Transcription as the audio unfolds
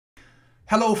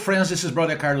Hello friends, this is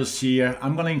Brother Carlos here.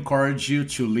 I'm going to encourage you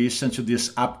to listen to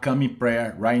this upcoming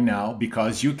prayer right now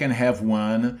because you can have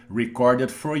one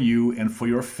recorded for you and for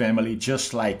your family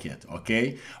just like it,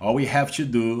 okay? All we have to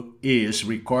do is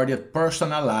record it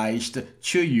personalized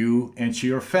to you and to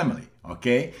your family,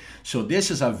 okay? So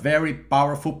this is a very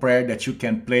powerful prayer that you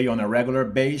can play on a regular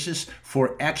basis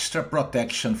for extra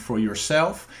protection for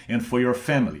yourself and for your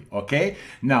family, okay?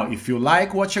 Now, if you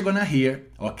like what you're gonna hear,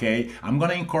 okay, I'm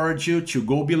gonna encourage you to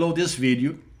go below this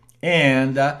video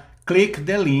and click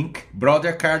the link,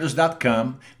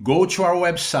 brothercarlos.com, go to our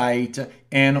website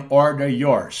and order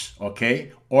yours,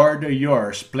 okay? Order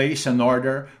yours, place an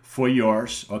order for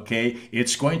yours, okay?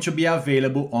 It's going to be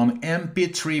available on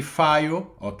MP3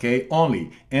 file, okay?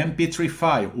 Only MP3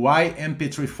 file. Why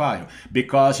MP3 file?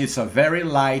 Because it's a very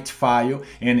light file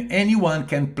and anyone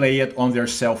can play it on their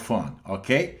cell phone,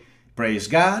 okay? Praise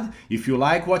God. If you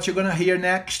like what you're gonna hear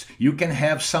next, you can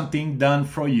have something done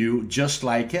for you just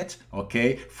like it,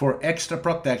 okay? For extra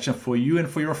protection for you and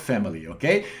for your family,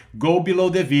 okay? Go below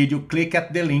the video, click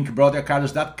at the link,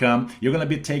 brothercarlos.com. You're gonna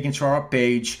be taken to our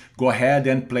page. Go ahead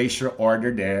and place your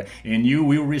order there, and you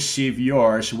will receive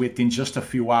yours within just a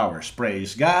few hours.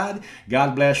 Praise God.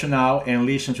 God bless you now, and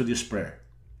listen to this prayer.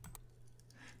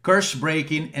 Curse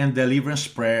breaking and deliverance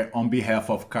prayer on behalf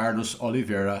of Carlos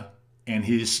Oliveira and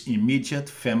his immediate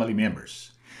family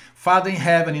members. Father in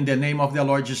heaven, in the name of the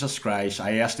Lord Jesus Christ,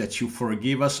 I ask that you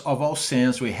forgive us of all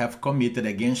sins we have committed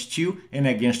against you and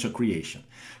against your creation.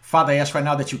 Father, I ask right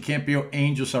now that you camp your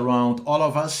angels around all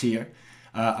of us here,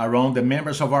 around the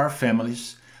members of our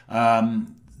families,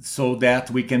 so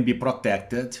that we can be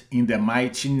protected in the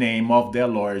mighty name of the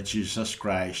Lord Jesus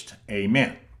Christ.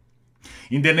 Amen.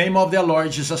 In the name of the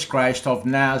Lord Jesus Christ of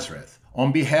Nazareth,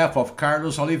 on behalf of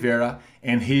Carlos Oliveira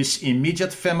and his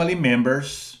immediate family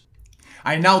members,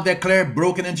 I now declare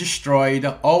broken and destroyed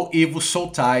all evil soul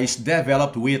ties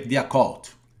developed with the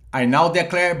occult. I now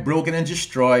declare broken and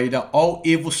destroyed all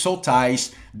evil soul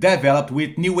ties developed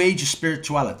with New Age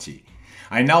spirituality.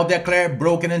 I now declare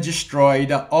broken and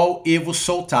destroyed all evil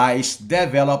soul ties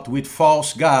developed with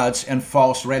false gods and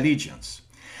false religions.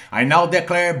 I now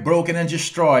declare broken and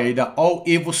destroyed all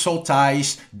evil soul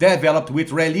ties developed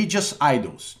with religious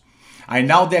idols. I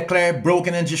now declare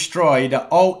broken and destroyed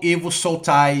all evil soul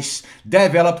ties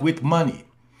developed with money.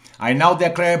 I now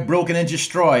declare broken and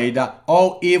destroyed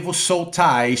all evil soul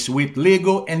ties with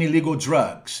legal and illegal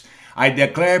drugs. I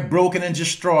declare broken and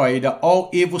destroyed all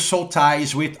evil soul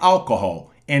ties with alcohol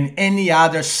and any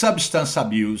other substance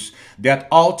abuse that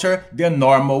alter the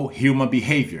normal human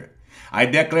behavior. I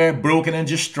declare broken and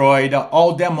destroyed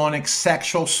all demonic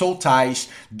sexual soul ties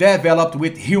developed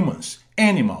with humans,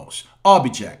 animals,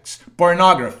 objects,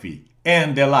 pornography,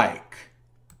 and the like.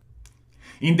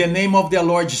 In the name of the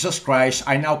Lord Jesus Christ,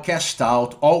 I now cast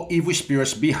out all evil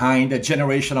spirits behind the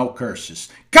generational curses.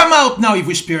 Come out now,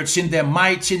 evil spirits, in the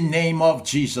mighty name of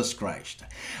Jesus Christ.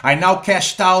 I now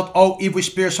cast out all evil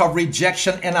spirits of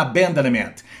rejection and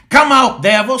abandonment. Come out,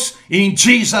 devils, in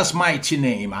Jesus' mighty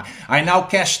name. I now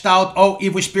cast out all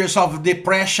evil spirits of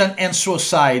depression and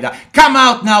suicide. Come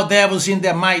out now, devils, in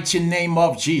the mighty name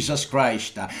of Jesus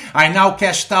Christ. I now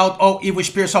cast out all evil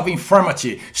spirits of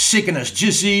infirmity, sickness,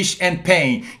 disease, and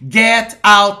pain. Get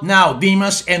out now,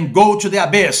 demons, and go to the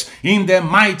abyss in the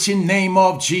mighty name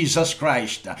of Jesus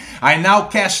Christ. I now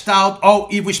cast out all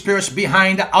evil spirits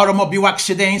behind automobile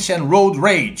accidents and road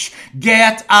rage.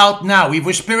 Get out now,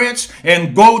 evil spirits,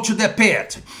 and go to the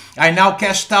pit. I now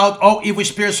cast out all evil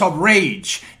spirits of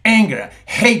rage, anger,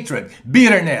 hatred,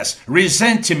 bitterness,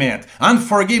 resentment,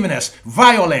 unforgiveness,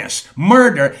 violence,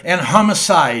 murder, and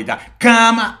homicide.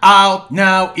 Come out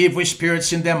now, evil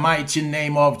spirits, in the mighty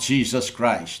name of Jesus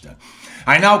Christ.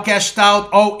 I now cast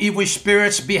out all evil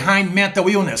spirits behind mental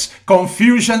illness,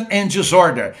 confusion, and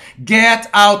disorder. Get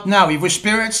out now, evil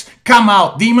spirits. Come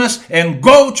out, demons, and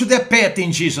go to the pit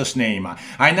in Jesus' name.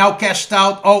 I now cast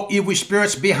out all evil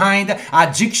spirits behind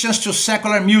addictions to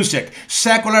secular music,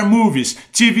 secular movies,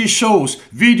 TV shows,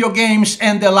 video games,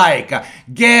 and the like.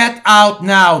 Get out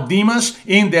now, demons,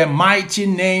 in the mighty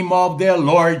name of the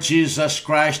Lord Jesus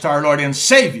Christ, our Lord and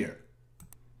Savior.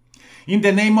 In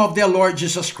the name of the Lord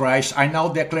Jesus Christ, I now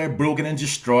declare broken and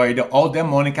destroyed all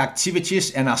demonic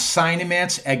activities and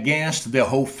assignments against the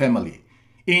whole family.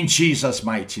 In Jesus'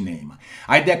 mighty name.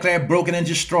 I declare broken and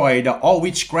destroyed all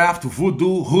witchcraft,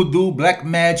 voodoo, hoodoo, black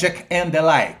magic, and the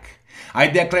like. I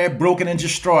declare broken and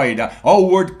destroyed all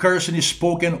word cursing is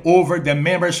spoken over the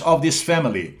members of this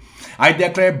family. I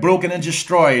declare broken and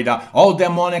destroyed all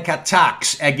demonic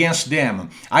attacks against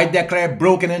them. I declare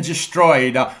broken and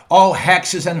destroyed all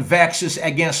hexes and vexes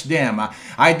against them.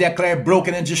 I declare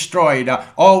broken and destroyed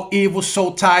all evil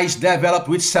soul ties developed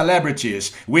with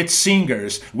celebrities, with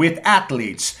singers, with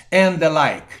athletes, and the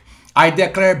like. I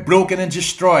declare broken and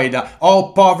destroyed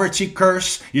all poverty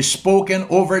curse is spoken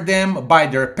over them by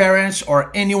their parents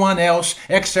or anyone else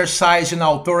exercising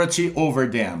authority over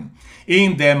them.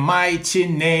 In the mighty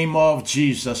name of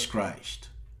Jesus Christ.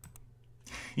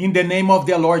 In the name of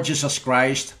the Lord Jesus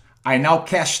Christ, I now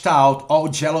cast out all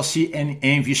jealousy and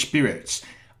envy spirits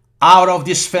out of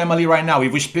this family right now.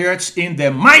 Evil spirits, in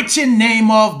the mighty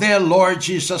name of the Lord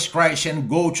Jesus Christ, and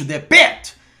go to the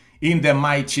pit. In the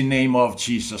mighty name of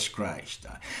Jesus Christ.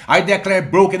 I declare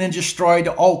broken and destroyed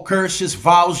all curses,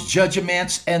 vows,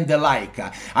 judgments, and the like.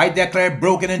 I declare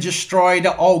broken and destroyed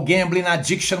all gambling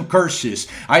addiction curses.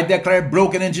 I declare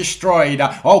broken and destroyed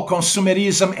all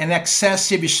consumerism and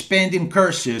excessive spending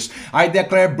curses. I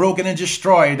declare broken and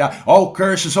destroyed all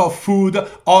curses of food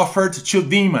offered to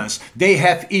demons they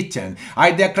have eaten.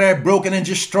 I declare broken and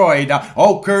destroyed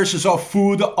all curses of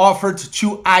food offered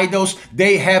to idols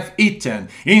they have eaten.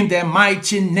 In the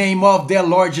mighty name of the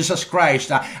Lord Jesus Christ,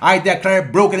 I declare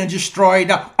broken and destroyed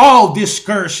all these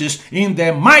curses in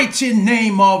the mighty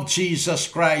name of Jesus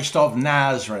Christ of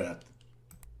Nazareth.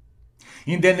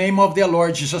 In the name of the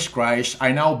Lord Jesus Christ,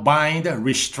 I now bind,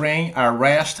 restrain,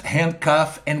 arrest,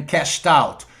 handcuff, and cast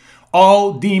out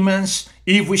all demons,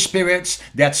 evil spirits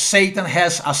that Satan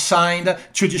has assigned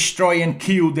to destroy and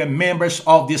kill the members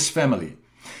of this family.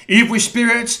 Evil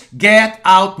spirits, get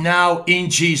out now in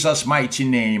Jesus' mighty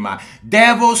name.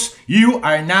 Devils, you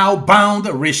are now bound,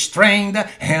 restrained,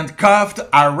 handcuffed,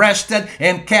 arrested,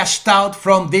 and cast out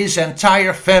from this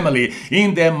entire family.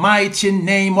 In the mighty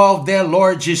name of the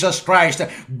Lord Jesus Christ,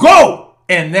 go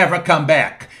and never come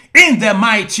back. In the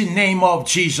mighty name of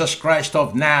Jesus Christ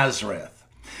of Nazareth.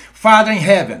 Father in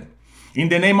heaven, in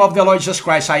the name of the Lord Jesus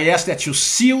Christ, I ask that you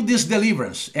seal this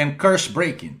deliverance and curse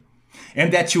breaking,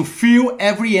 and that you fill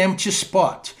every empty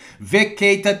spot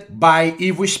vacated by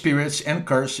evil spirits and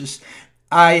curses.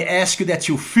 I ask you that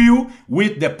you fill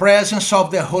with the presence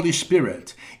of the Holy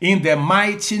Spirit, in the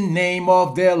mighty name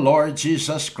of the Lord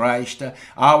Jesus Christ,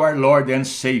 our Lord and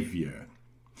Savior.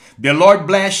 The Lord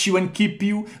bless you and keep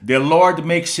you. The Lord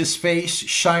makes his face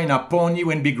shine upon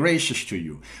you and be gracious to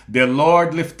you. The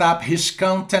Lord lift up his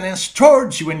countenance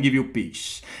towards you and give you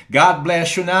peace. God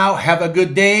bless you now. Have a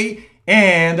good day.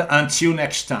 And until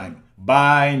next time,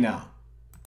 bye now.